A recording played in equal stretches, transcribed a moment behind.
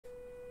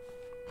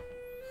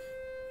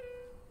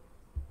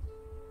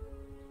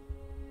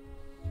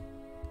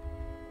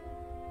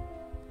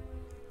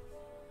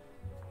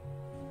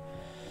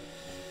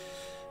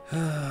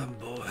Oh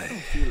boy. I don't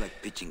feel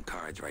like pitching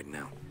cards right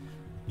now.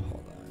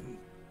 Hold on.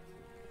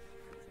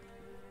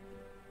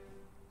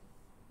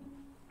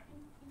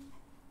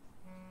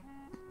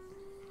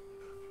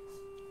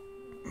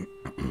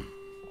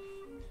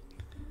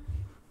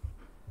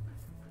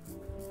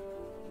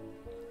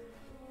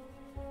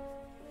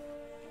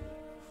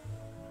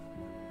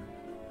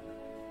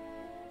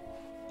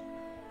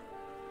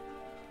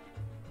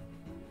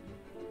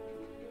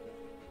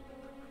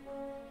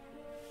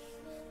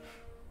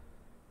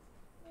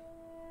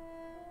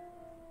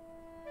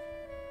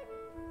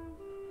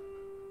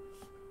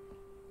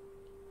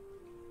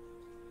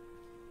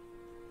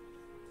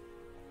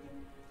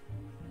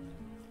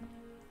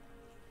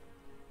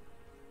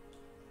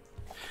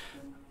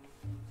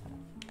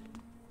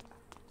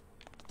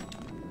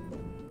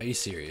 Are you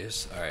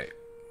serious? Alright.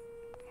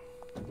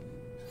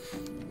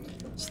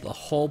 So the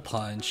hole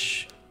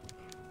punch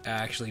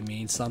actually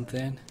means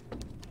something?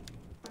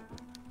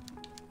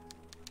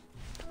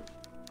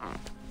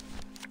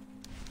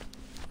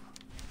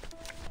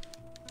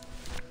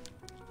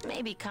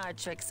 Maybe card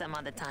tricks some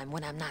other time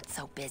when I'm not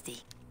so busy.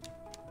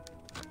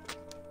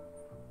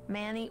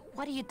 Manny,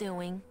 what are you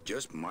doing?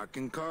 Just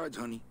marking cards,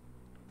 honey.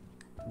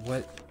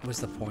 What was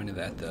the point of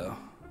that, though?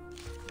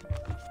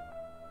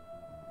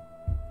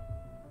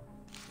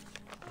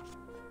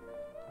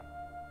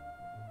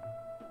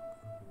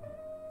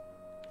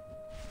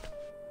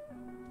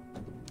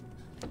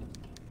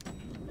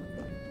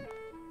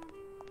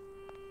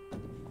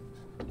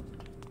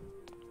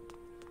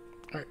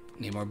 Alright,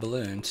 need more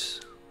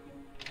balloons.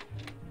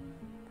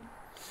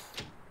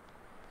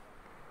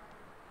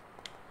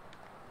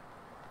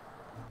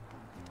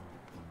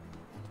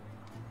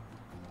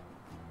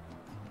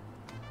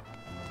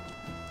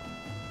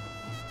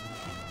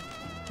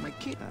 My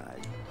kid,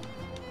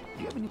 do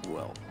you have any?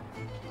 Well,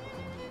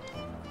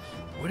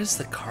 What is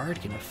the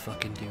card gonna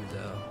fucking do,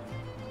 though?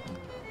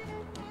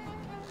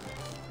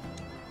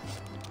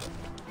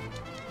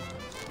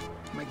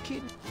 my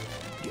kid,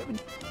 do you have any?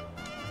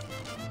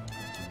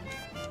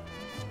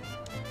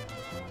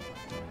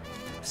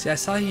 See, I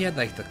saw he had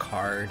like the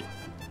card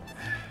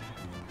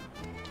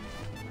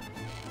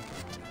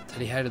that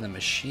he had in the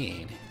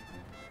machine.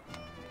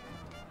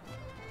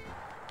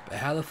 But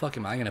how the fuck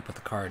am I gonna put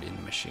the card in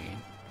the machine?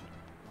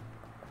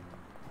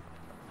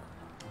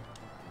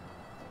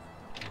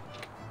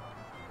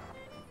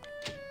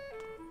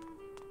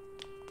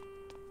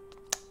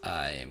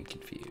 I am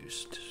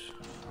confused.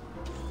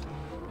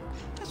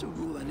 As a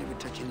rule, I never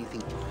touch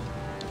anything.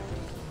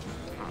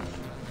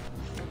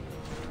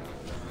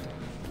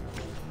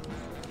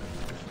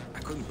 I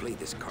couldn't play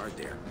this card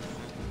there.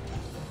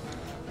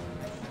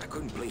 I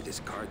couldn't play this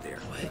card there.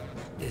 What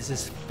is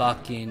this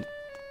fucking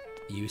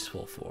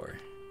useful for?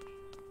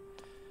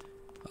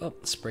 Oh,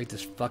 let's break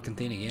this fucking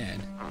thing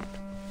again.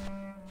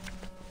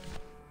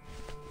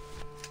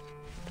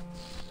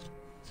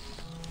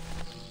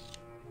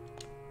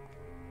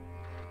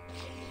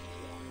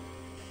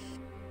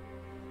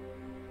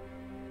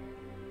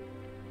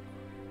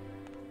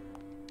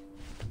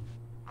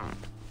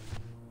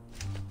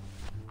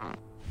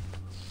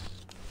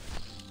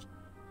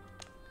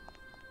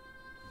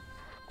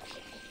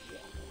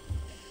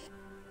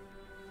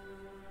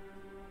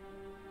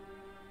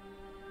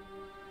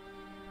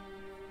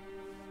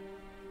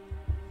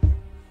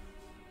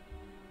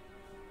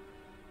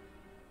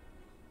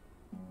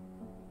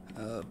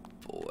 Oh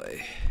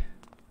boy.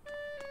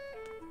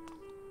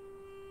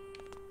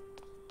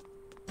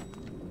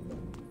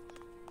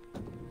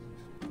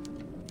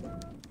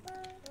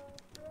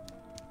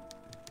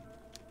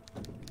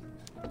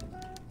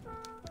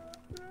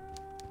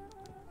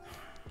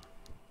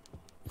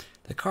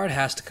 The card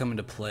has to come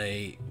into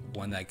play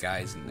when that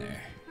guy's in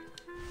there.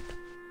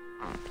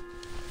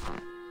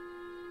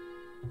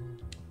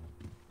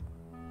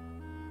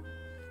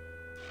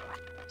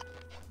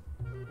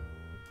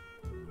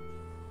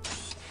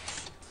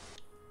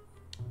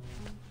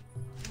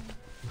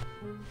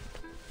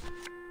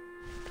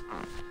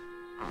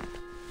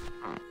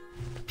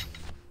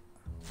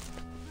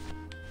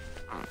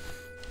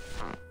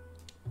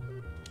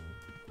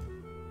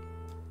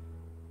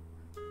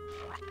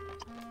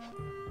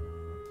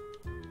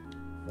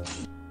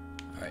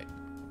 Alright,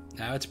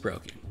 now it's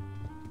broken.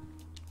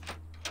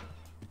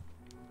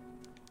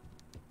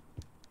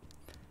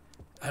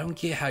 I don't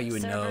get how you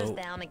would Server's know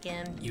down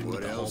again. you need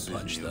What the hole else is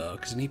punch new? though,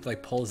 because when he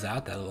like pulls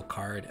out that little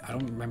card, I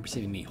don't remember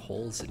seeing any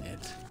holes in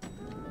it.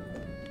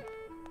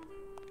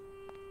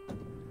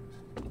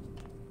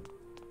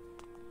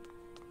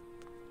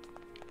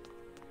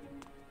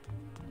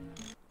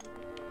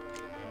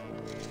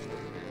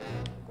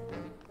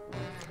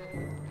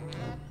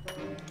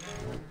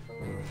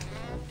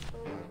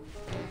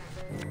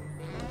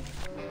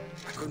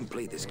 I couldn't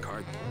play this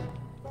card.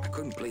 I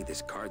couldn't play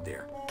this card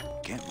there.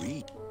 Can't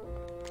read.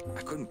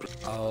 I couldn't play.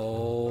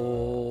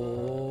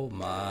 Oh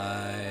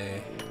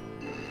my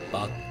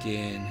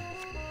fucking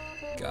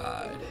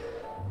god.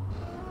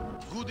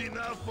 Good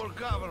enough for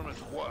government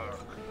work.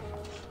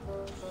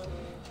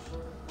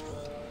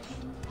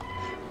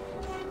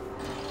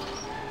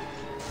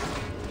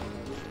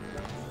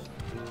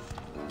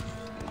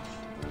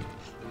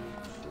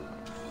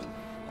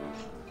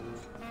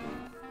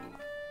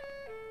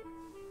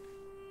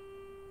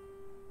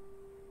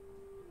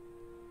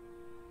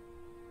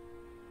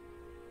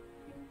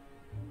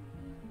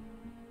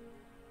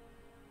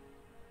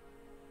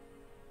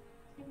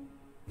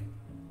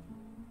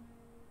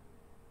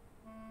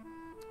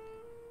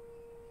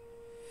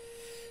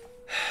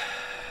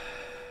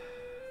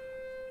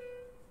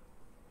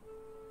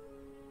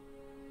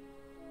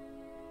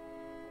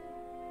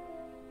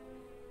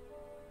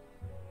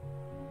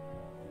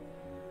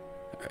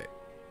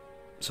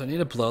 So I need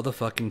to blow the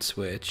fucking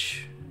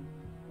switch.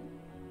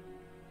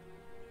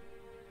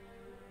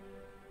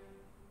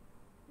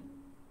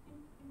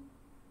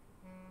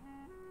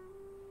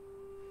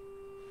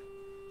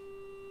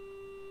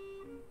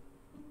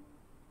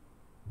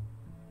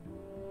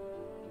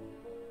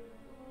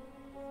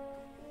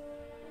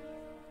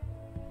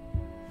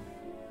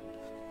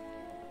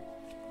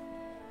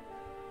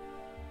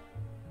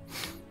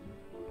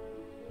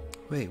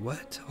 Wait,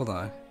 what? Hold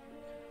on.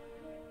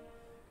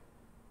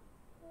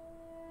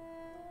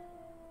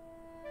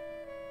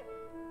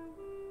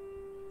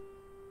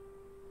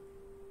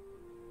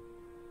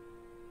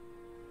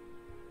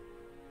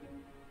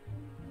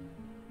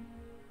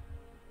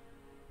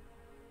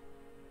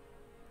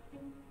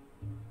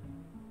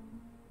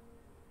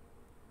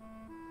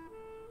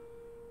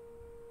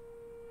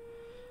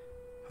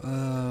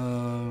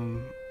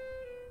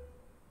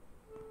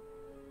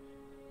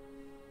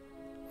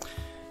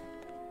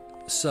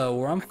 So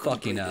where I'm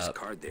fucking up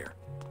card there.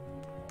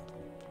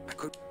 I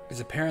could is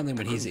apparently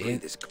when he's in.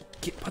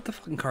 Put the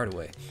fucking card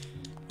away.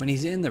 When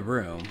he's in the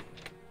room,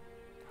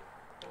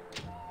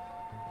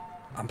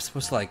 I'm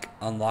supposed to like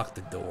unlock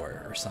the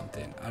door or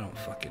something. I don't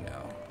fucking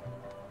know.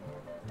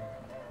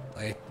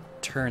 Like I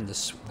turned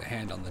the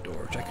hand on the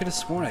door, which I could have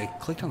sworn I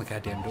clicked on the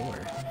goddamn door.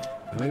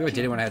 But maybe I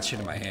did it when I had shit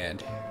in my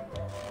hand.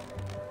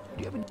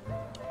 Do you have any...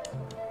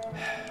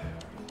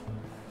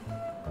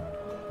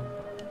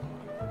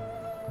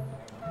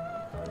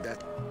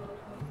 That...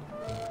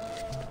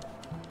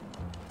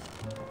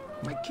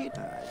 My kid...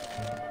 do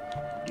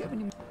you have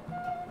any...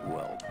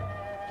 Well...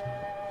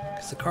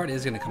 Because the card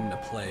is going to come into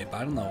play, but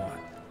I don't know what.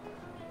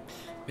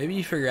 Maybe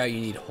you figure out you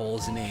need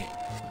holes in it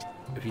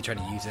if you try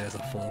to use it as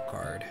a full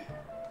card.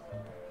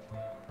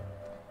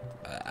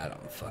 I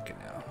don't fucking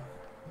know.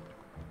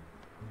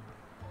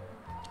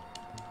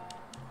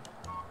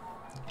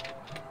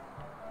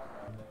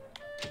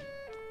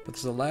 But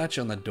there's a latch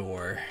on the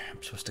door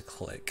I'm supposed to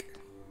click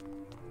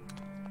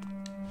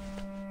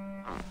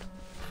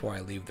before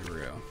I leave the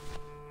room.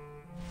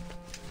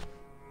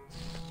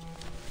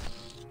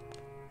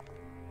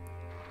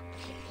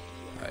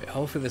 Alright,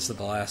 hopefully this is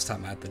the last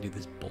time I have to do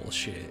this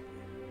bullshit.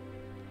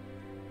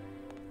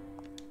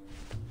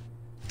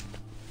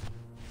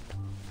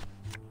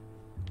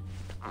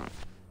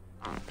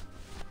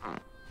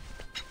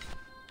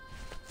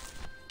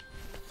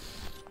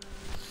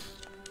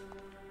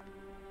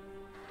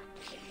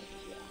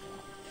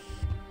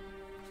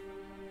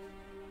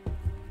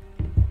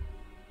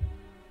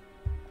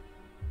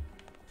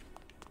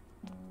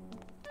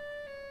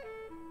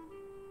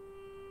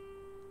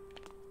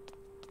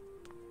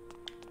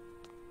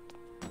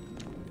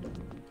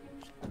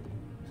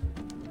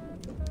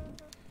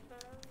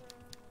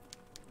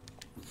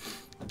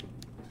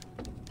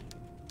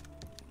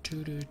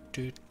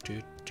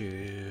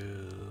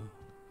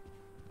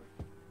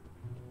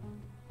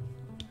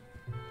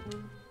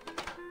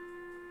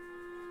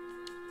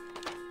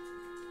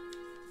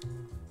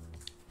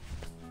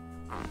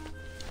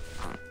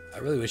 I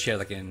really wish you had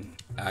like an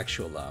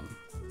actual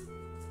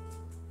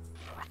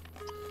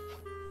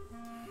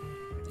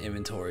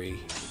inventory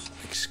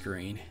like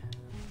screen.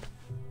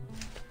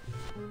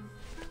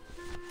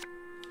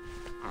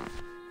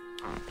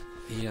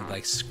 You didn't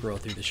like scroll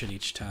through the shit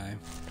each time.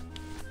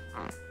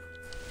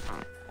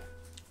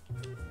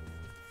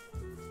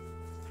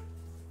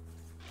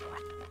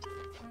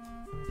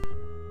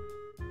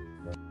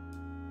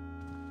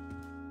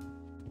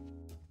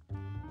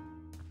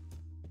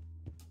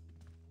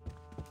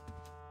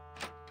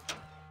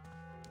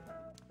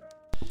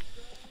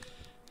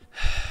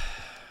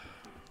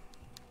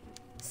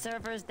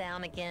 Server's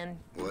down again.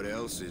 What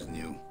else is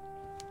new?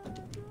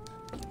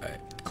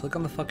 Alright, click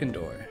on the fucking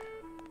door.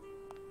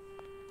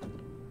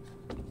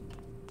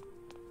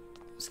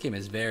 This game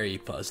is very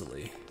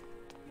puzzly.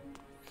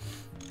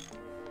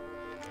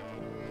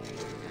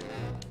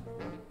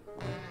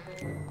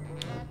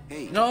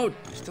 Hey, No!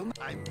 still not...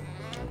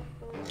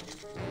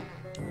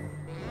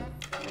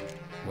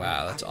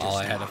 Wow, that's all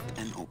I had to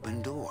An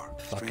open door.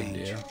 fucking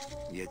do.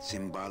 Yet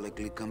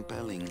symbolically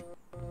compelling.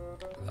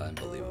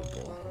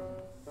 Unbelievable.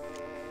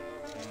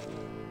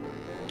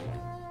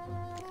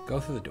 Go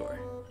through the door.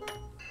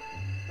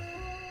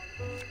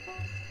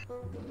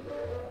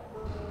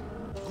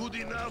 Good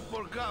enough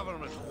for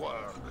government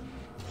work.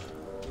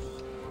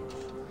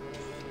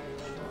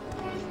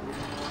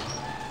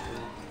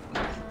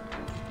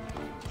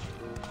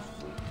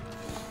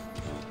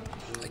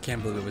 I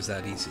can't believe it was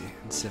that easy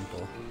and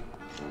simple.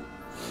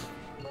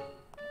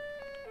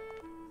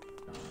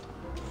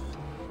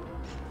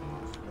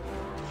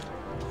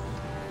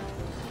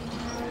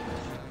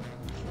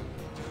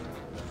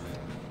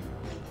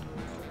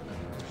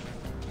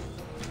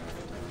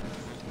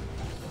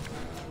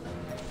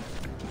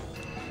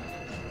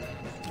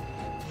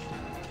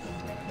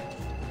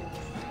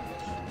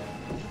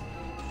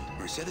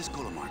 Mercedes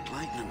Colomar,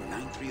 client number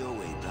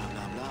 9308, blah,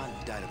 blah, blah,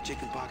 died of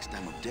chickenpox,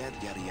 time of death,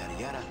 yada, yada,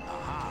 yada.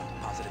 Aha,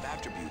 positive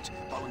attributes,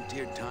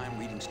 volunteered time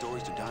reading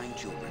stories to dying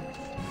children.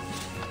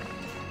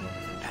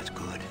 That's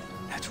good.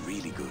 That's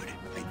really good.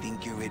 I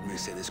think you're it,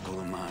 Mercedes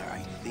Colomar. I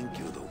think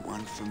you're the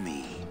one for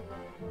me.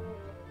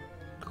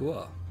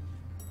 Cool.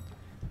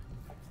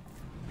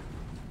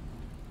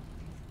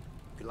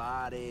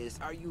 Gladys,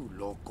 are you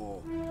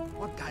loco?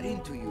 What got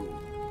into you?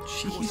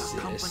 It was Jesus. a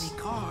company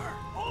car.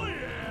 Oh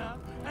yeah,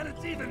 and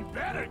it's even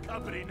better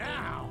company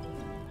now.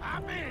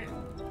 I'm in.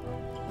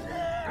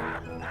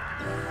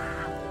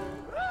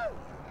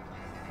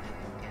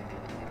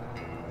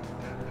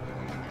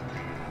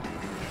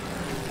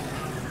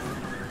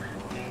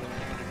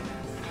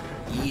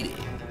 Eat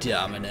it,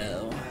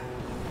 Domino.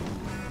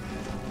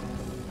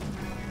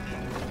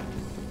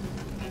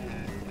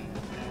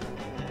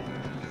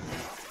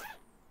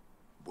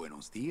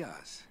 Buenos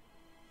dias.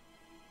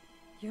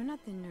 You're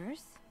not the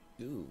nurse?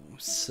 Ooh,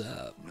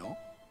 sup? No?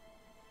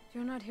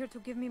 You're not here to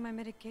give me my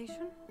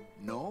medication?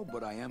 No,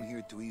 but I am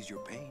here to ease your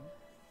pain.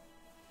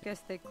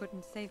 Guess they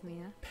couldn't save me,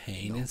 huh?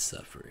 Pain and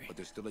suffering. But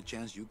there's still a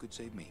chance you could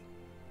save me.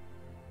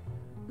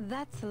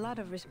 That's a lot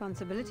of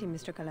responsibility,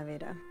 Mr.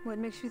 Calavera. What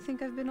makes you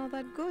think I've been all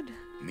that good?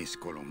 Miss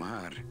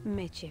Colomar.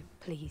 Meche,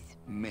 please.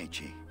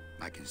 Meche.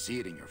 I can see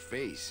it in your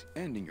face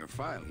and in your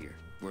file here,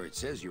 where it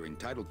says you're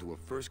entitled to a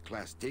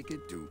first-class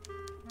ticket to...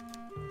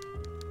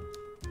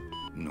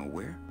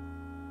 nowhere?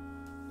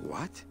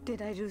 What?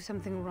 Did I do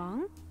something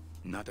wrong?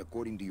 Not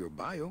according to your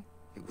bio.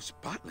 It was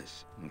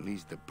spotless. At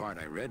least the part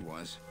I read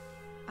was.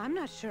 I'm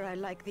not sure I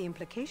like the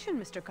implication,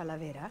 Mr.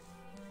 Calavera.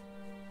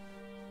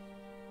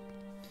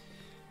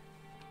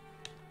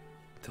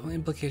 The only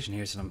implication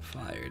here is that I'm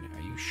fired.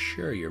 Are you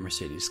sure you're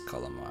Mercedes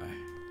Colomar?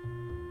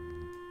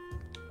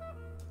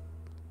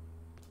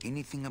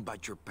 Anything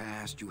about your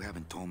past you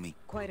haven't told me?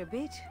 Quite a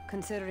bit,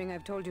 considering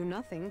I've told you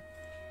nothing.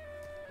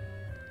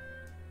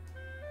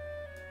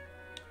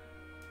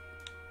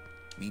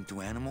 Mean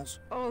to animals?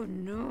 Oh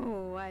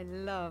no, I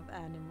love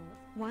animals.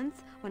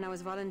 Once, when I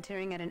was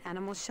volunteering at an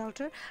animal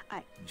shelter,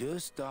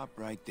 Just stop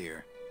right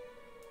there.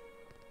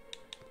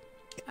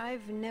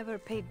 I've never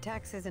paid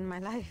taxes in my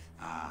life.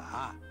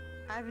 Aha.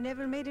 I've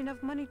never made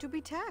enough money to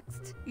be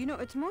taxed. You know,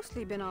 it's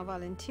mostly been all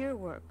volunteer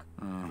work.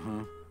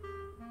 Uh-huh.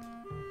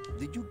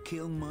 Did you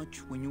kill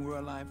much when you were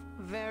alive?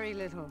 Very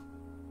little.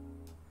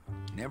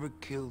 Never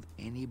killed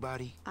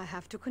anybody? I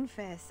have to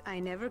confess, I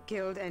never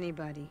killed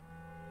anybody.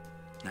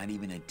 Not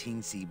even a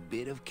teensy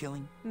bit of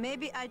killing?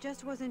 Maybe I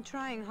just wasn't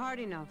trying hard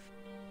enough.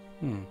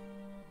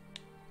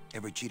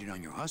 Ever cheated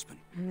on your husband?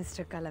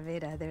 Mr.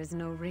 Calavera, there's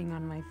no ring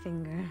on my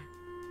finger.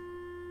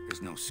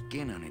 There's no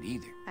skin on it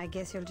either. I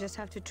guess you'll just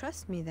have to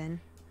trust me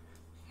then.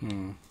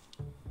 Did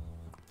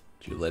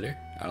you let her?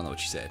 I don't know what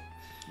she said.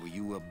 Were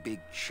you a big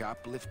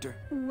shoplifter?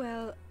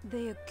 Well,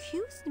 they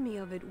accused me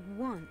of it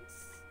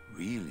once.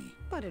 Really?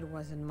 But it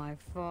wasn't my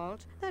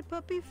fault. That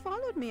puppy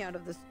followed me out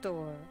of the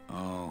store.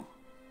 Oh.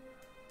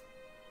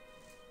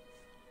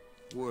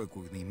 Work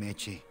with me,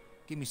 Meche.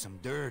 Give me some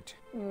dirt.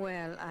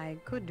 Well, I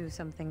could do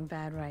something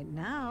bad right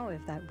now,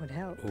 if that would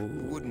help.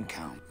 Wouldn't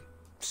count.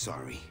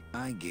 Sorry.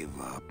 I give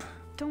up.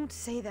 Don't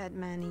say that,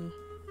 Manny.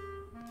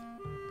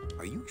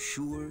 Are you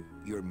sure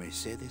you're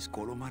Mercedes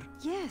Colomar?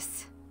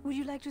 Yes. Would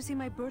you like to see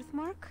my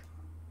birthmark?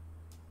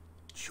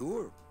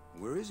 Sure.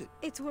 Where is it?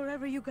 It's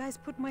wherever you guys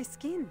put my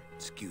skin.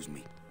 Excuse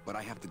me, but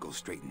I have to go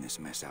straighten this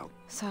mess out.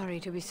 Sorry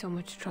to be so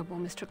much trouble,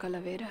 Mr.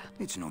 Calavera.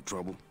 It's no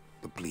trouble.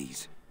 But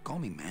please, call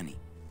me Manny.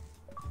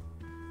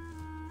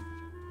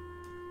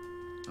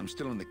 I'm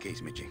still on the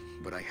case, Meche,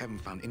 but I haven't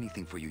found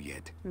anything for you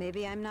yet.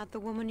 Maybe I'm not the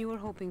woman you were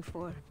hoping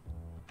for.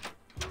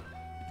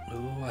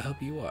 Oh, I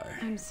hope you are.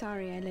 I'm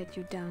sorry I let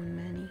you down,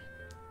 Manny.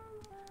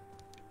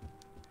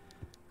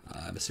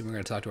 I'm assuming we're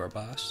gonna talk to our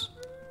boss.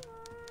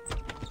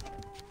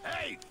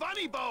 Hey,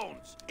 Funny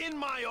Bones! In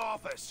my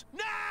office!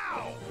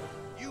 Now!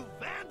 You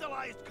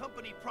vandalized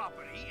company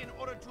property in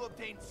order to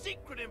obtain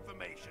secret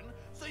information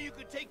so you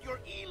could take your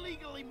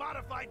illegally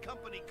modified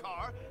company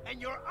car and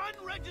your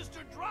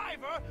unregistered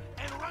driver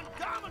and run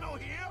Domino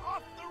here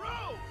off the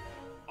road!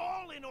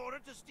 All in order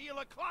to steal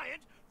a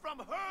client from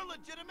her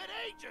legitimate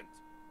agent!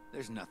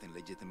 There's nothing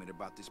legitimate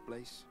about this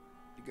place.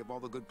 You give all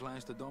the good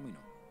clients to Domino.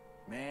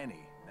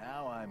 Manny,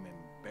 now I'm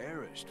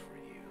embarrassed for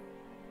you.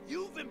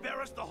 You've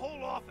embarrassed the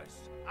whole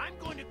office. I'm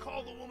going to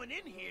call the woman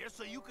in here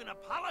so you can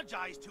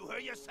apologize to her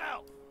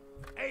yourself.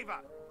 Ava,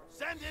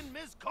 send in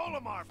Ms.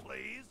 Colomar,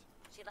 please.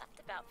 She left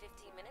about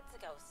 15 minutes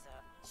ago, sir.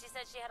 She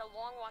said she had a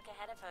long walk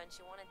ahead of her and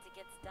she wanted to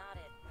get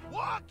started.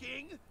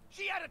 Walking?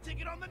 She had a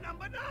ticket on the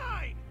number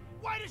 9.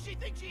 Why does she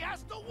think she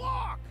has to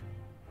walk?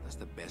 That's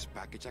the best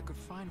package I could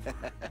find for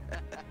her.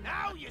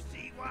 Now you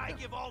see why I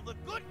give all the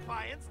good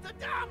clients to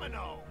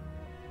Domino.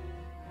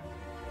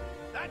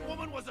 That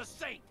woman was a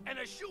saint and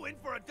a shoo-in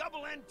for a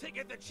double-end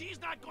ticket that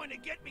she's not going to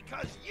get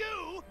because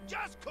you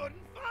just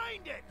couldn't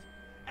find it.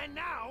 And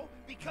now,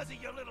 because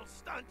of your little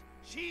stunt,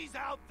 she's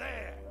out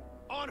there,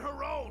 on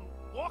her own,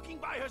 walking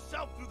by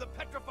herself through the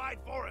petrified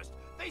forest,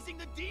 facing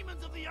the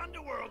demons of the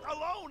underworld,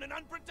 alone and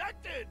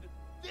unprotected.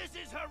 This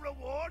is her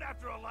reward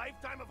after a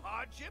lifetime of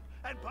hardship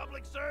and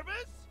public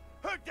service?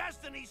 Her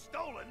destiny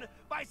stolen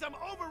by some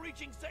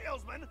overreaching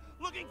salesman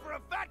looking for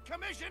a fat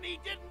commission he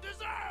didn't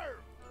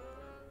deserve!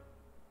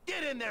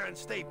 Get in there and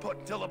stay put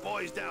until the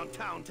boys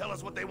downtown tell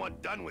us what they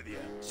want done with you.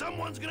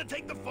 Someone's gonna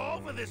take the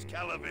fall for this,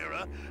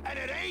 Calavera, and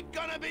it ain't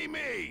gonna be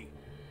me!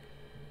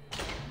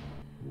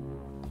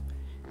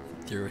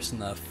 Threw us in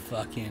the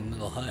fucking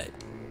little hut.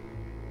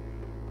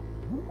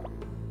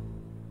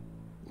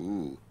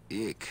 Ooh,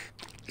 ick.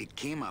 It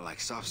came out like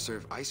soft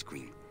serve ice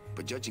cream,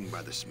 but judging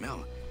by the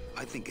smell,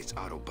 I think it's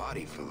auto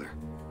body filler.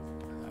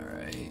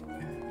 Alright.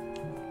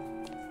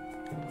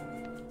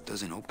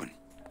 Doesn't open.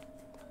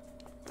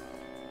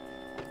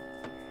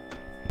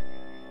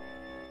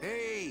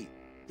 Hey!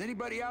 Is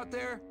anybody out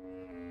there?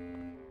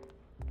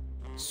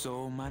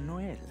 So,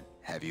 Manuel,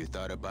 have you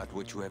thought about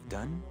what you have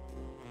done?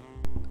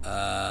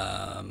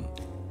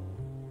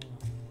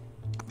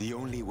 The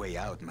only way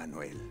out,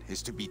 Manuel,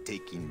 is to be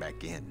taken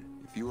back in.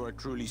 If you are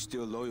truly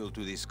still loyal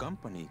to this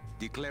company,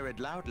 declare it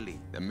loudly.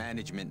 The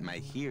management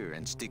might hear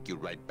and stick you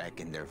right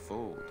back in their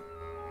fold.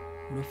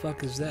 What the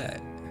fuck is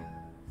that?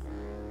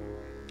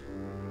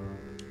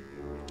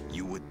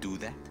 You would do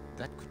that?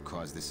 That could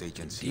cause this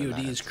agency a lot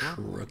DOD of is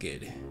trouble.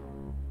 crooked.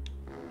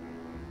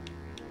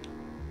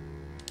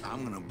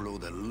 I'm gonna blow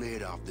the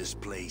lid off this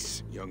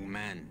place. Young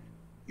man,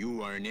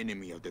 you are an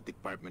enemy of the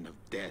Department of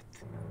Death.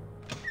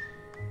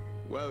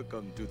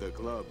 Welcome to the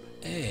club.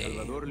 Hey,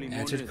 Salvador Limones,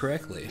 answered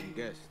correctly.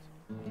 Guest.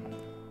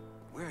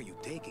 Where are you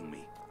taking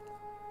me?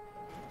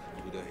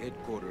 To the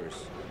headquarters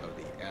of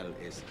the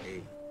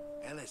LSA.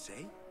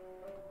 LSA?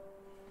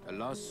 The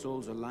Lost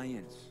Souls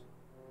Alliance.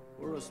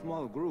 We're a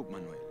small group,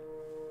 Manuel.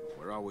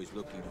 We're always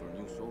looking for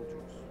new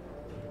soldiers.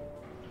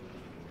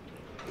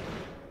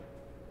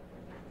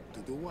 To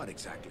do what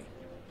exactly?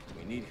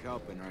 We need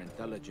help in our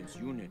intelligence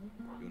unit.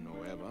 You know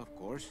Eva, of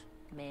course.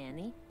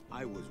 Manny?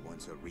 I was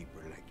once a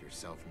Reaper like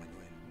yourself,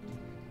 Manuel.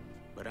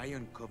 But I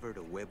uncovered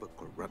a web of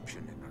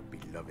corruption in our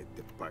beloved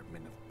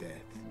Department of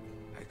Death.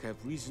 I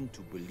have reason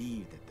to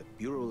believe that the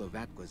Bureau of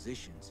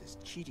Acquisitions is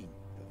cheating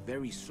the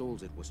very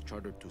souls it was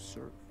chartered to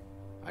serve.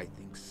 I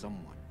think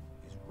someone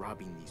is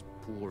robbing these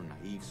poor,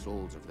 naive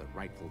souls of their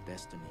rightful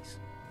destinies,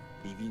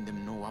 leaving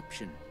them no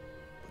option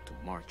but to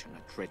march on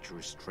a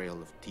treacherous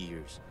trail of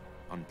tears,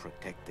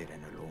 unprotected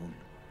and alone,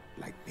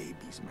 like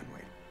babies,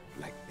 Manuel,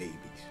 like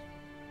babies.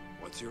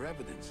 What's your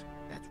evidence?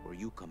 That's where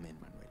you come in,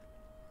 Manuel.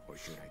 Or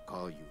should I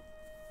call you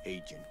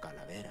Agent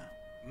Calavera?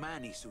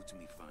 Manny suits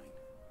me fine.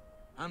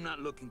 I'm not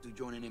looking to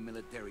join any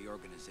military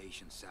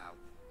organization, Sal.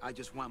 I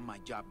just want my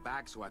job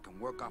back so I can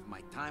work off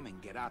my time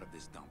and get out of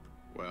this dump.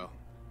 Well,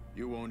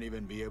 you won't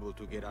even be able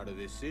to get out of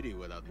this city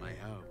without my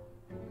help.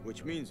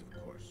 Which means,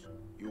 of course,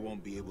 you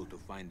won't be able to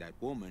find that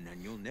woman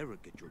and you'll never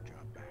get your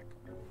job back.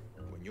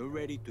 When you're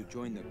ready to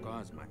join the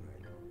cause,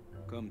 Manuel,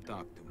 come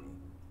talk to me.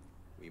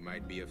 We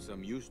might be of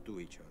some use to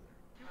each other.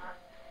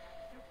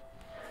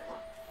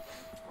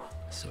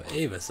 So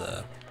Ava's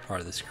a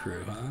part of this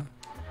crew,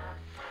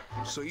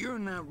 huh? So you're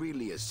not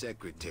really a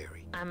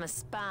secretary? I'm a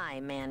spy,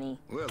 Manny.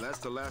 Well, that's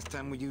the last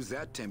time we used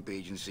that temp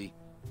agency.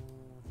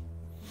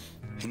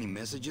 Any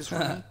messages for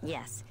me?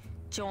 Yes.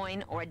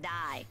 Join or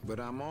die. But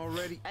I'm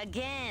already...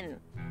 Again!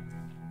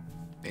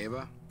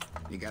 Ava,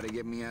 you gotta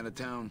get me out of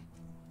town.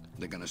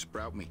 They're gonna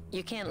sprout me.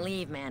 You can't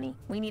leave, Manny.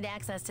 We need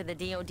access to the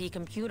DoD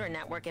computer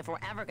network if we're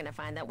ever gonna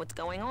find out what's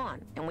going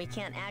on. And we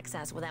can't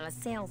access without a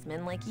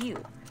salesman like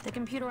you. The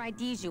computer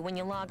IDs you when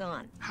you log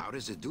on. How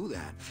does it do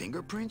that?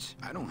 Fingerprints?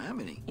 I don't have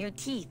any. Your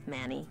teeth,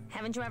 Manny.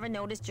 Haven't you ever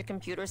noticed your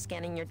computer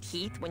scanning your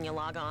teeth when you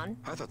log on?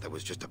 I thought that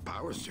was just a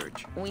power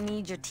surge. We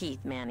need your teeth,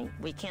 Manny.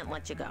 We can't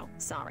let you go.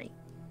 Sorry.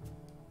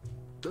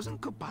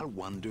 Doesn't Cabal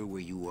wonder where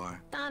you are?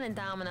 Don and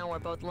Domino were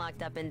both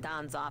locked up in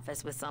Don's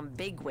office with some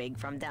bigwig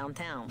from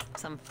downtown.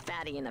 Some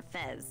fatty in a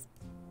fez.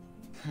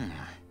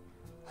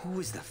 Who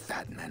is the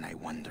fat man, I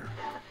wonder?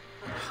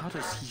 And how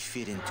does he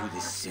fit into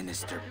this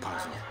sinister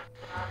puzzle?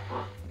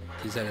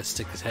 He's had to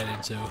stick his head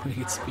in so he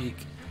can speak.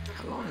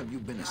 How long have you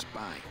been a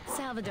spy?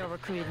 Salvador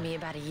recruited me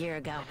about a year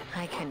ago.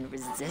 I couldn't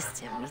resist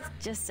him. He's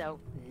just so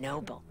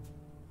noble.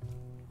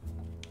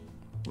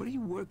 What are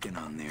you working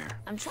on there?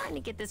 I'm trying to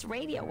get this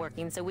radio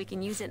working so we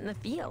can use it in the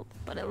field,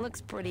 but it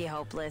looks pretty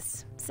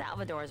hopeless.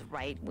 Salvador's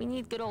right. We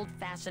need good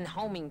old-fashioned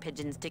homing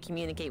pigeons to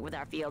communicate with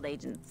our field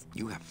agents.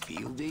 You have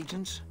field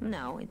agents?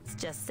 No, it's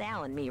just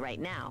Sal and me right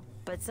now.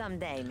 But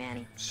someday,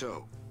 Manny.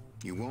 So,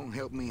 you won't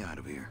help me out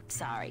of here?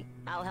 Sorry.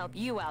 I'll help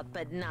you out,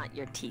 but not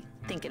your teeth.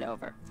 Think it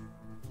over.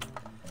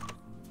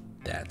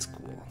 That's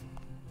cool.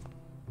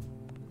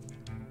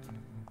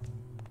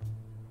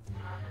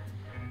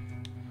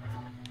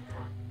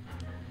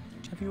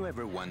 Have you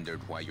ever wondered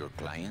why your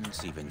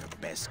clients, even your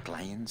best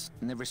clients,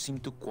 never seem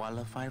to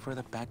qualify for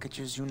the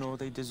packages you know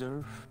they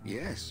deserve?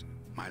 Yes.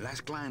 My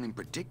last client in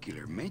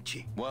particular,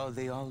 Meche. Well,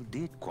 they all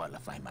did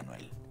qualify,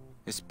 Manuel.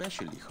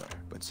 Especially her.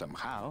 But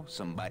somehow,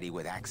 somebody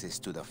with access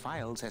to the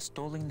files has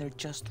stolen their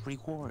just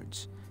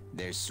rewards.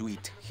 Their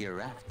sweet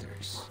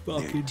hereafters.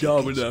 Fucking Their tickets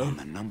Domino. on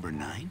the number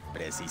 9?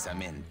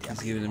 Precisamente.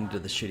 He's giving them to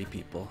the shitty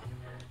people.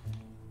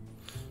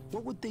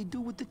 What would they do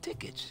with the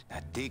tickets?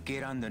 A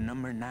ticket on the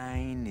number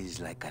 9 is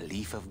like a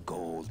leaf of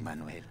gold,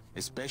 Manuel.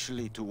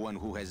 Especially to one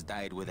who has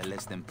died with a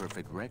less than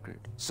perfect record.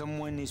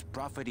 Someone is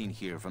profiting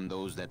here from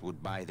those that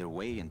would buy their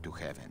way into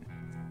heaven.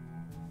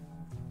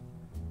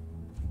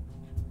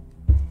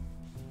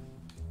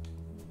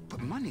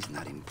 But money's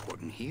not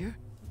important here.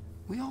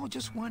 We all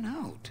just want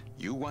out.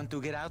 You want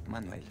to get out,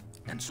 Manuel?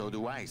 And so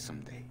do I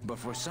someday. But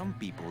for some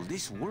people,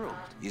 this world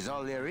is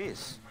all there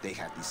is. They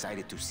have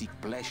decided to seek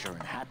pleasure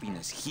and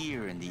happiness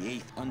here in the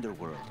 8th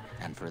underworld.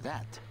 And for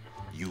that,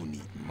 you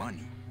need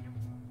money.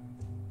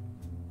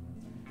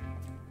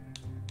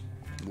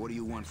 What do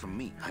you want from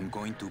me? I'm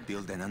going to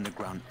build an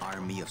underground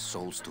army of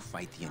souls to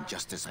fight the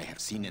injustice I have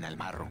seen in El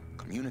Marro.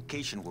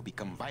 Communication will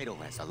become vital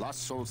as the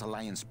Lost Souls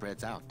Alliance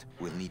spreads out.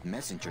 We'll need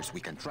messengers we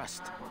can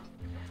trust.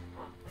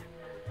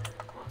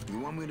 You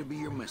want me to be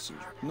your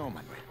messenger? No,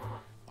 Manuel.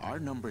 Our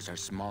numbers are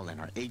small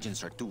and our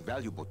agents are too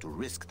valuable to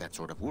risk that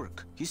sort of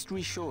work.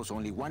 History shows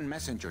only one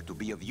messenger to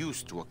be of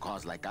use to a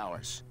cause like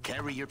ours.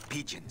 Carrier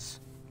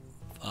pigeons.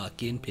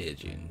 Fucking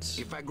pigeons.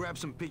 If I grab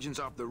some pigeons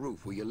off the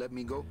roof, will you let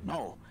me go?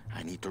 No,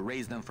 I need to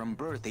raise them from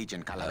birth,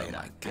 Agent Calavera. Oh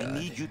my God. I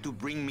need you to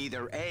bring me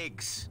their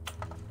eggs.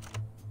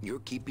 You're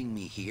keeping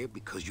me here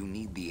because you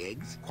need the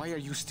eggs? Why are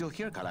you still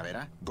here,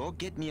 Calavera? Go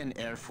get me an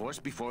Air Force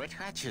before it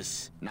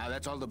hatches. Now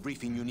that's all the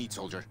briefing you need,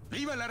 soldier.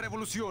 ¡Viva la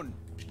revolución!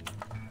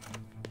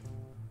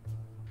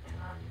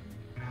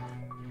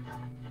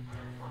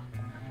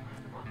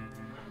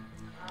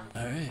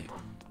 Alright.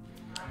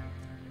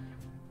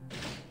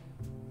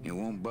 It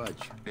won't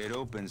budge. It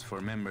opens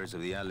for members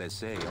of the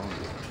LSA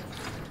only.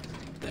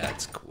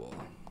 That's cool.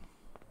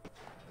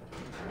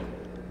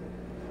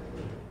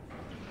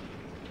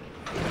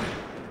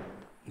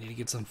 Need to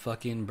get some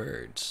fucking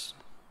birds.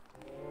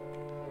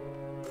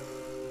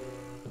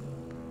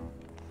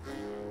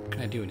 What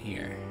can I do in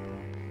here?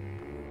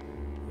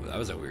 Ooh, that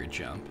was a weird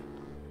jump.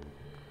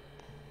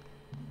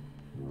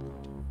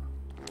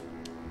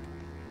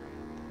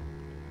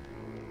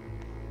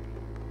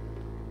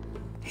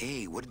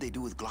 Hey, what did they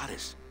do with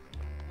Glottis?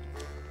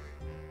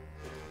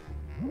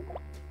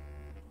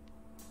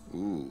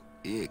 Ooh,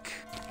 ick.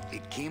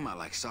 It came out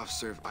like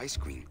soft-serve ice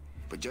cream,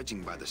 but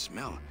judging by the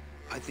smell,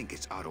 I think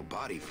it's auto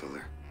body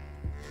filler.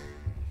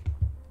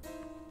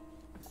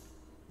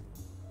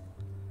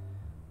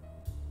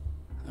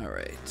 All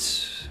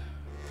right.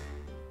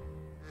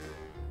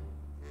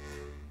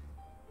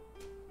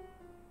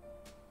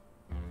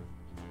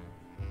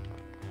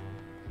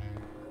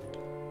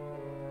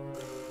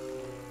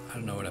 I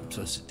don't know what I'm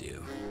supposed to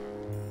do.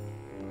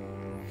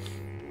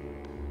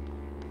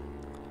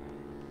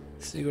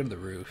 So you go to the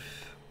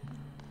roof.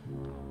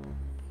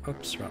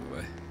 Oops, wrong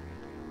way.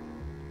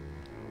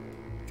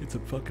 Get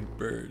some fucking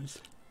birds.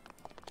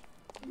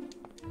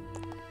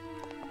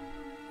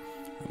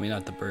 I mean,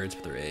 not the birds,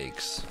 but their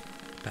eggs.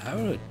 But how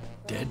do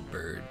dead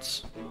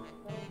birds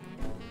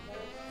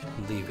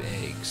leave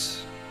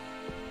eggs?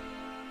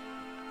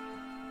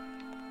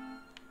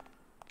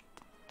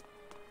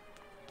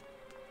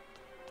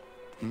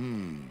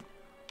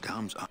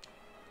 Dom's up.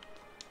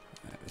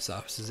 This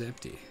office is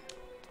empty.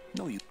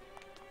 No, you.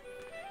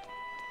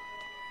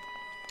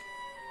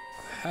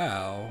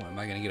 How am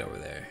I gonna get over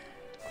there?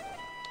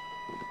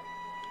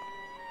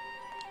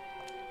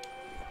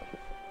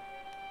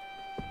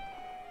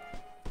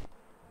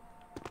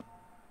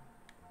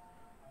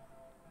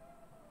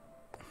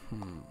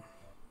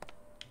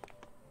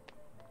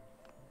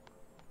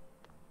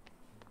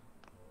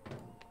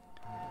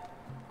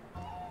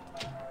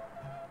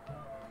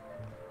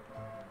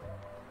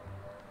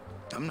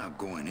 I'm not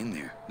going in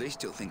there. They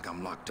still think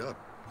I'm locked up,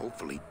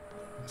 hopefully.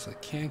 So I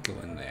can't go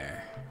in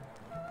there.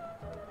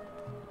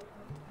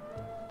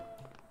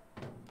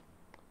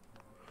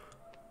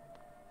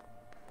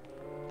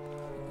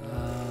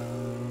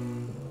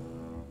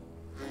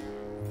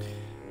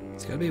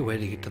 There's gotta be a way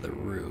to get to the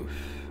roof.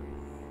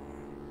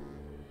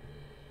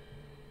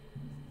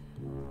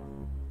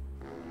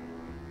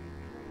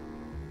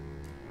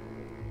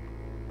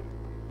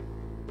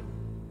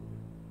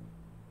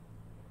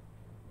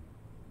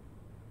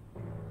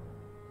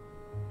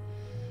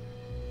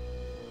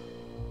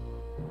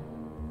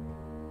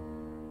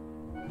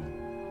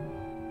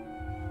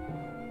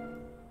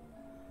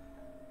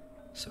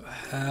 So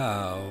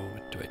how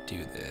do I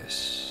do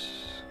this?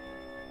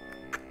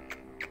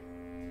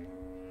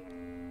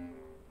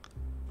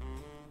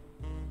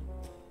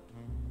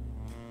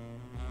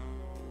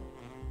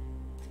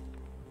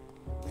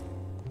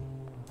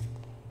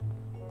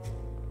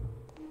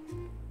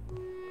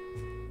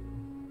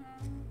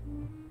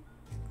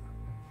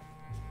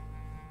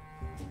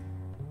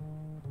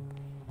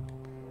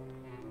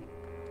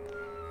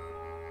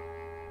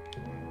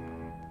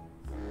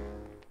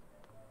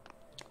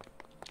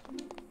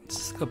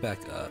 Let's go back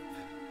up.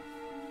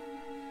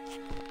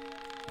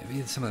 Maybe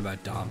it's something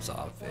about Dom's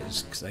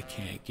office because I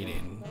can't get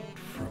in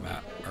from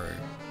out or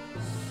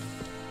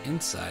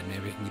inside.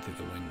 Maybe I can get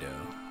through the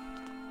window.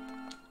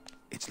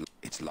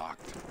 It's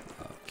locked.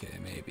 Okay,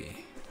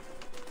 maybe.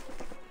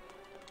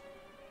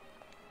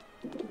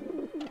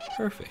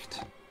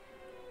 Perfect.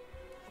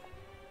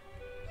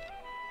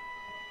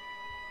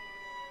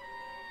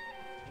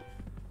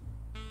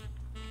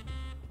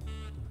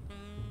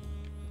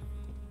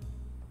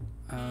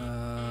 What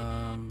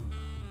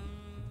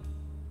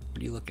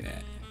are you looking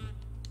at?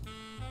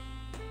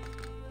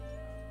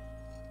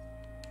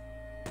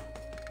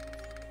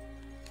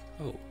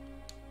 Oh.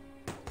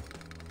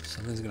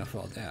 Something's gonna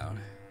fall down.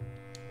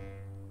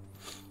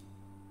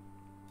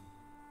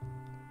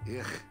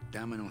 Ugh,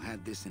 Domino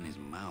had this in his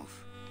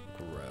mouth.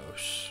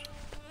 Gross.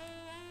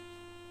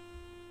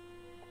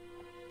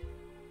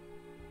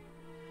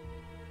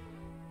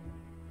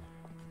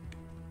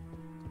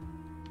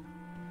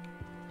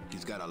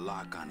 He's got a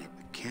lock on it.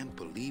 I can't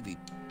believe he...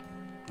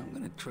 I'm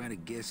gonna try to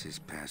guess his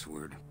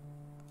password.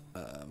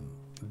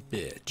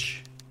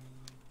 Bitch.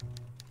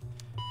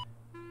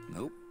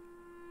 Nope.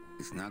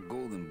 It's not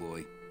Golden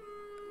Boy.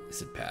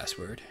 Is it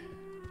password?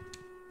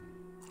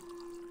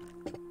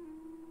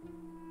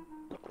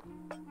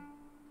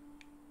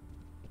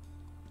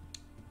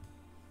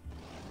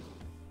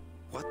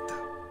 What the?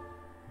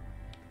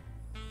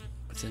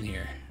 What's in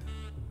here?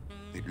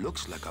 It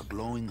looks like a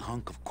glowing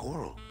hunk of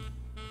coral.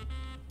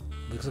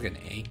 Looks like an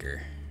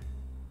anchor.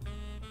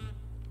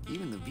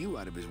 Even the view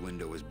out of his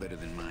window is better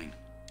than mine.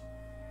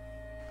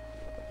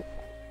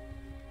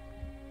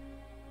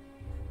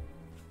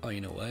 Oh,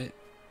 you know what?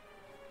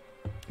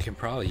 I can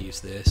probably use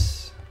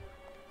this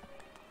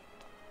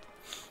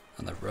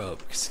on the rope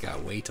because it's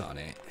got weight on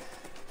it.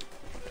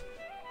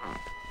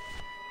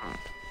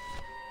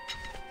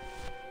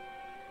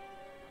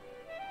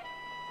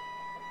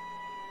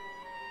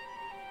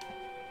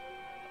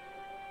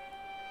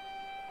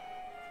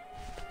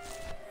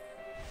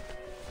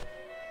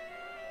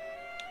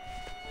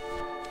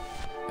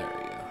 There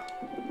we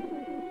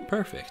go.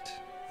 Perfect.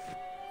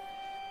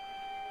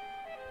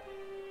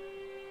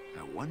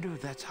 I wonder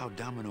if that's how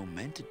Domino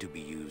meant it to be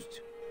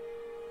used.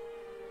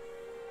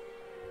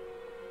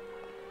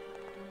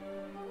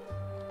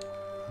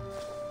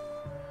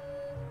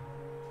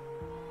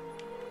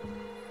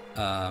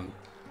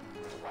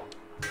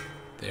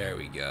 There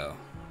we go.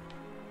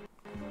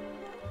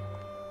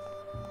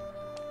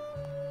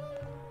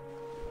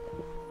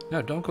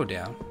 No, don't go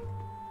down.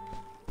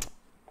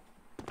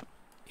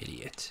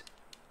 Idiot.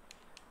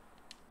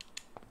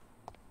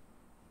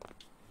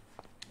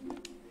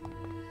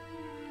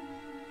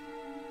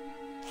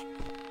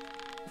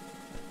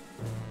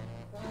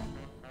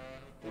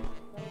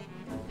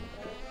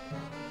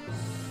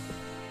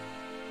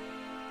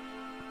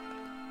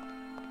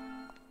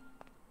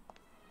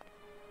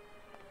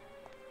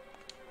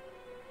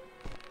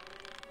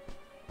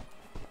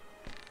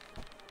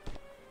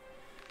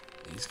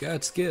 He's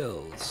got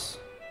skills.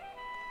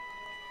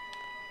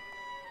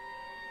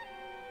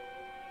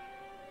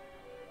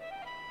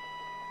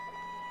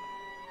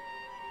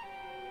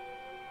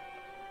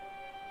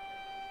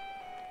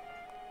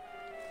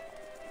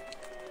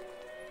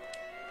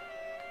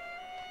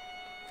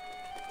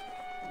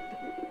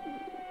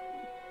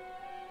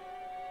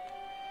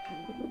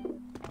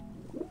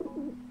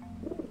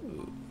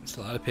 Ooh, there's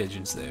a lot of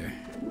pigeons there.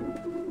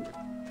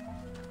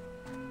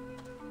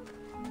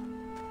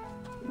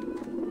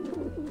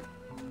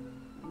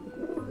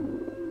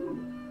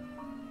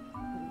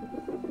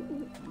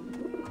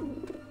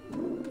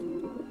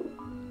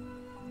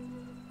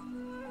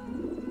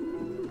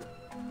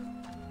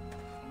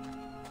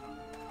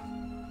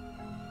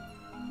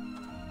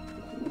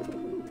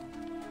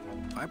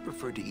 I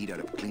prefer to eat out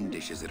of clean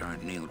dishes that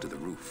aren't nailed to the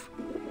roof.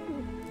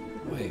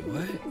 Wait,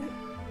 what?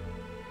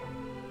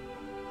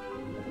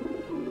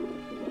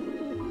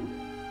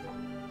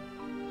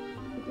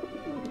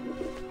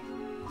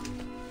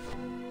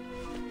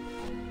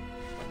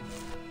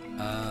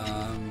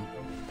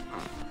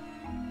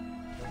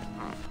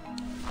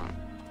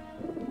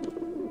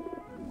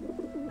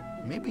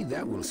 Maybe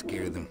that will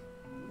scare them.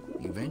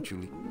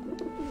 Eventually.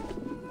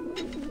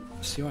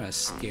 So you want to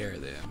scare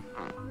them.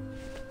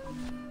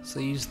 So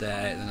I use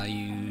that, and then I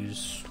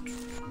use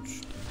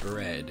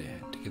bread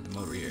to get them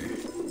over here.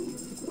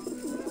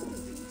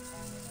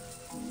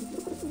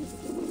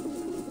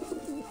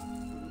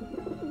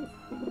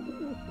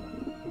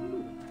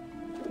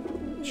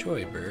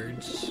 Enjoy,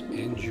 birds.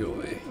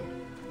 Enjoy.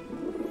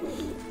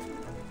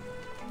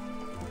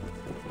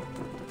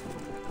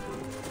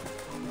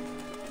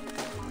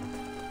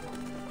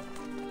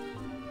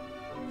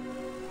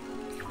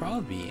 It could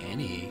probably be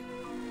any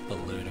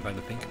balloon if I had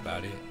to think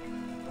about it.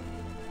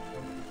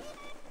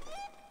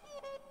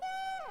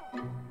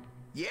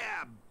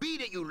 Yeah, beat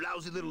it, you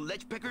lousy little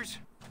ledge pickers!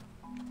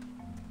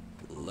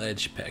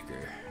 Ledge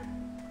pecker.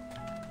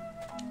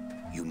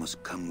 You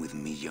must come with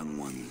me, young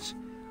ones,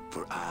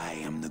 for I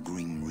am the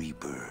Grim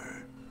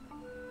Reaper.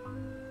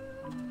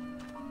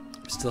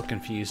 Still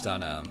confused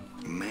on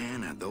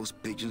Man, are those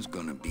pigeons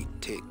gonna be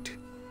ticked.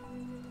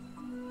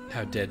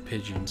 how dead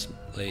pigeons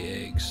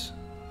lay eggs.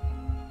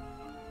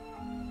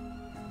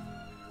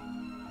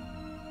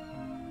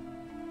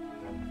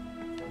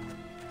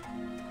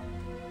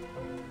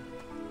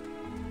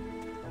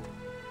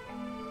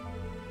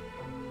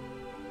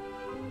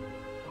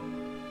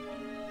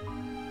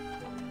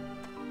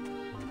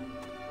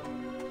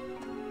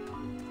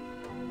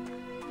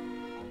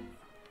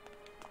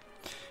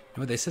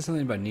 You know, they said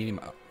something about needing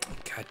my...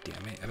 God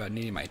damn it. About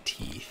needing my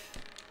teeth.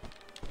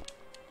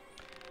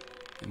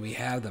 And we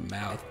have the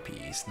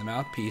mouthpiece. The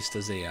mouthpiece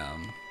does a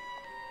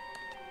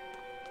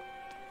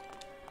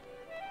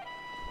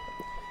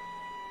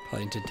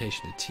probably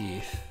indentation of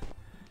teeth.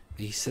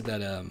 He said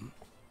that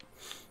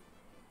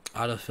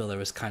autofiller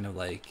was kind of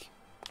like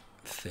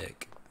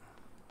thick.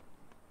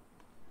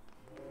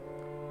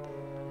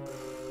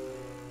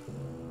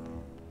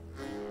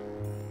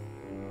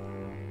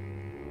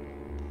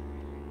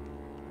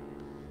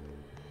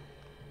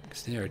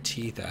 Because there are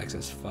teeth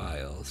access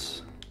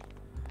files.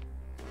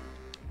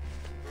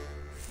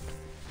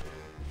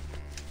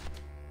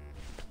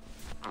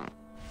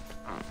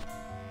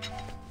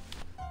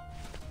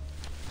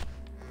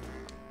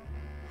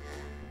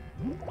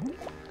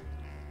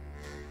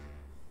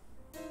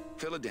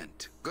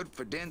 Philadent. Good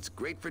for dents,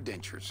 great for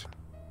dentures.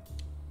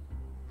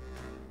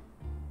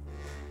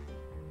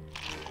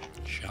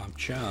 Chomp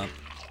chomp.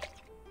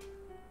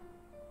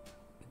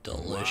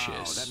 Delicious.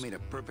 Wow, that made a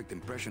perfect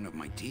impression of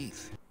my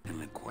teeth. And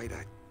like quite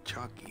a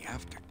chalky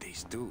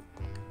aftertaste, too.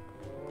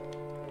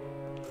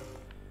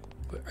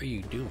 What are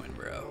you doing,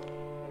 bro?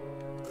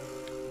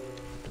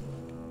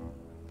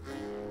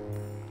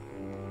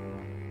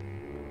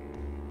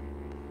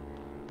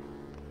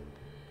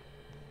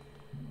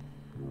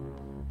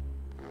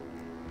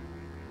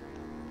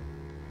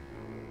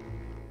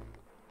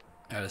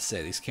 I gotta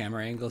say, these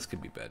camera angles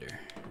could be better.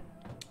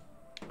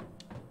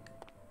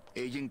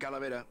 Agent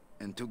Calavera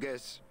and 2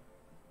 guests.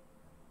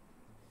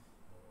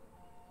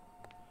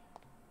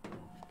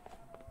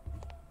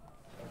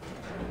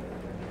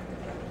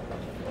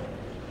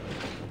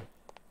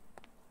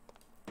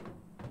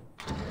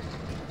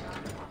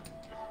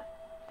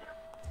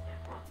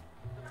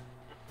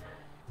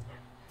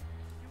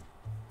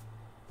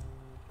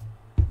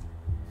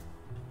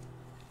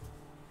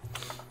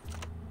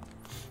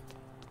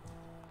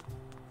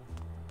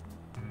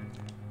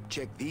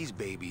 Check these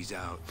babies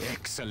out.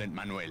 Excellent,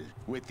 Manuel.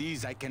 With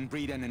these, I can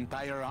breed an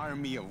entire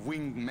army of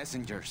winged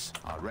messengers.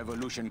 Our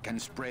revolution can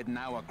spread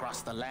now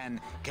across the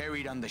land,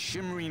 carried on the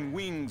shimmering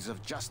wings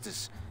of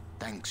justice,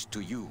 thanks to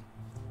you,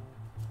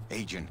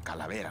 Agent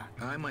Calavera.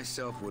 I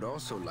myself would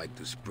also like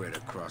to spread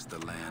across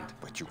the land.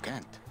 But you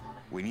can't.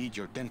 We need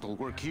your dental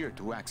work here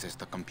to access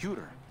the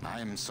computer. I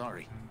am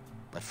sorry,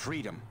 but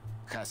freedom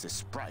has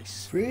its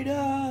price.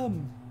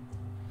 Freedom!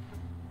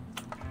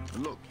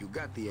 Look, you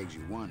got the eggs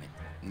you wanted.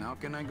 Now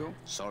can I go?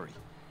 Sorry,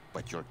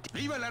 but your...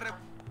 Viva la Rep...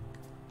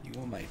 You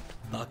want my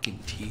fucking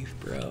teeth,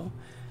 bro?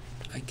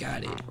 I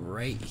got it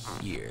right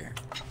here.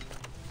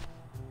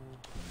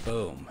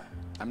 Boom.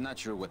 I'm not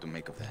sure what to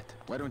make of that.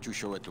 Why don't you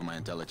show it to my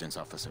intelligence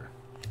officer?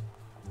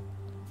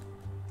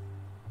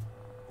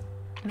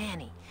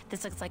 Manny,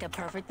 this looks like a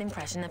perfect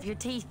impression of your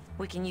teeth.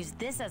 We can use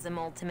this as a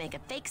mold to make a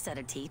fake set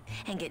of teeth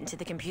and get into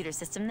the computer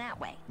system that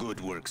way.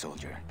 Good work,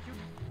 soldier.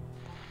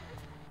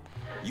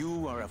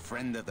 You are a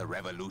friend of the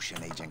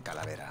revolution, Agent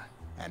Calavera.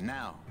 And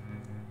now...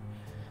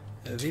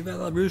 Viva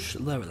la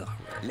Revolution.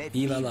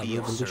 Viva la me be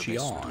of service to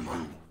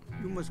Revolution.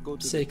 You must go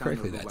to Say the town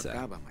correctly of that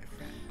time. Rubacaba, my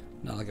friend.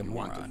 Not like a You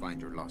want to moron.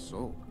 find your lost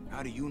soul.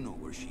 How do you know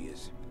where she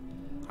is?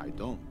 I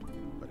don't.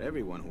 But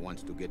everyone who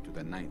wants to get to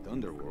the Ninth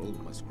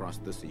Underworld must cross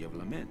the Sea of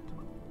Lament,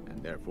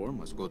 and therefore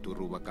must go to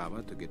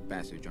Rubacaba to get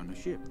passage on a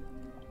ship.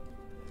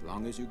 As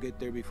long as you get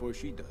there before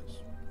she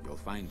does, you'll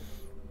find her.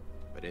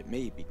 But it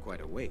may be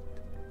quite a wait.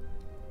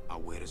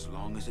 I'll wait as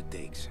long as it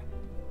takes.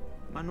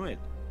 Manuel,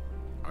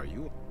 are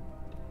you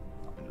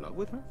in love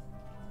with her?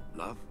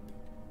 Love?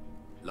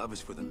 Love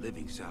is for the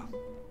living, Sal.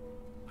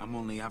 I'm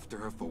only after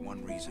her for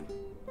one reason.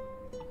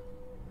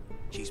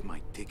 She's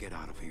my ticket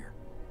out of here.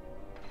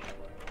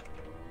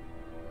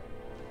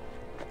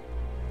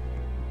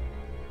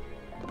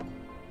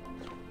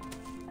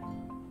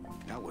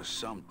 That was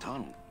some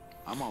tunnel.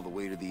 I'm all the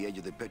way to the edge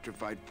of the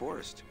petrified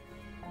forest.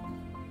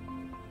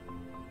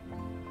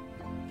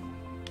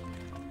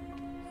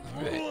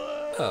 Alright.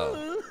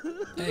 Oh.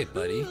 Hey,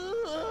 buddy.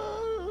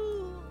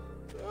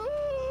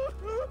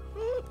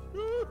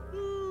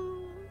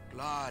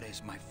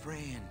 Gladys, my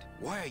friend.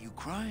 Why are you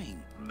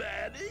crying?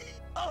 Manny?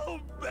 Oh,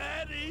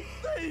 Manny!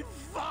 They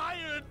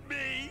fired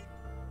me!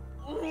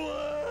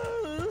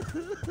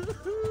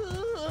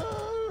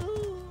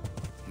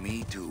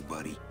 Me too,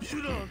 buddy.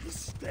 You don't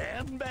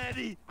understand,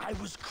 Manny. I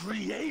was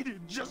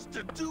created just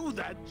to do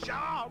that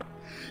job.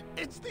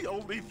 It's the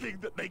only thing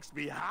that makes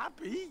me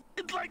happy.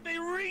 It's like they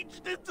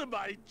reached into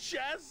my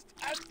chest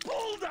and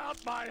pulled out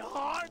my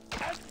heart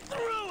and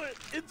threw it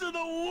into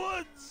the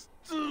woods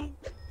to...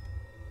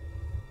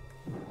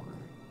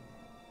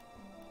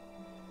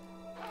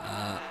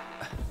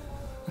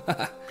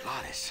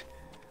 Gladys,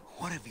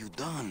 what have you He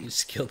done?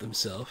 just killed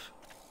himself.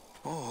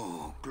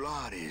 Oh,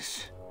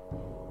 Gladys.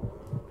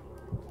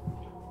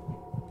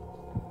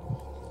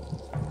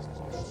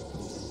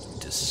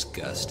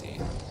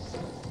 Disgusting.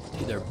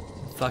 Dude, they're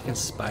fucking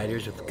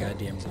spiders with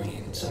goddamn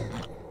wings.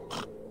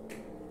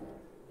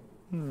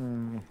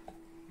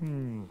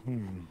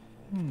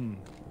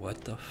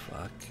 What the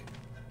fuck?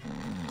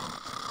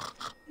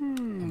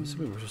 I'm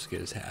assuming we're supposed to get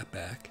his hat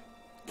back.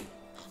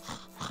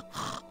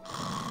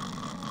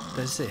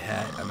 Did I say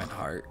hat? I meant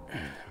heart.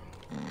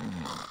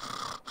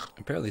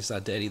 Apparently he's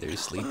not dead either, he's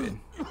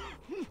sleeping.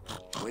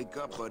 Wake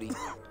up, buddy.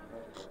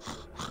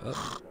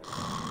 Oh,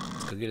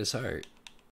 let's go get his heart.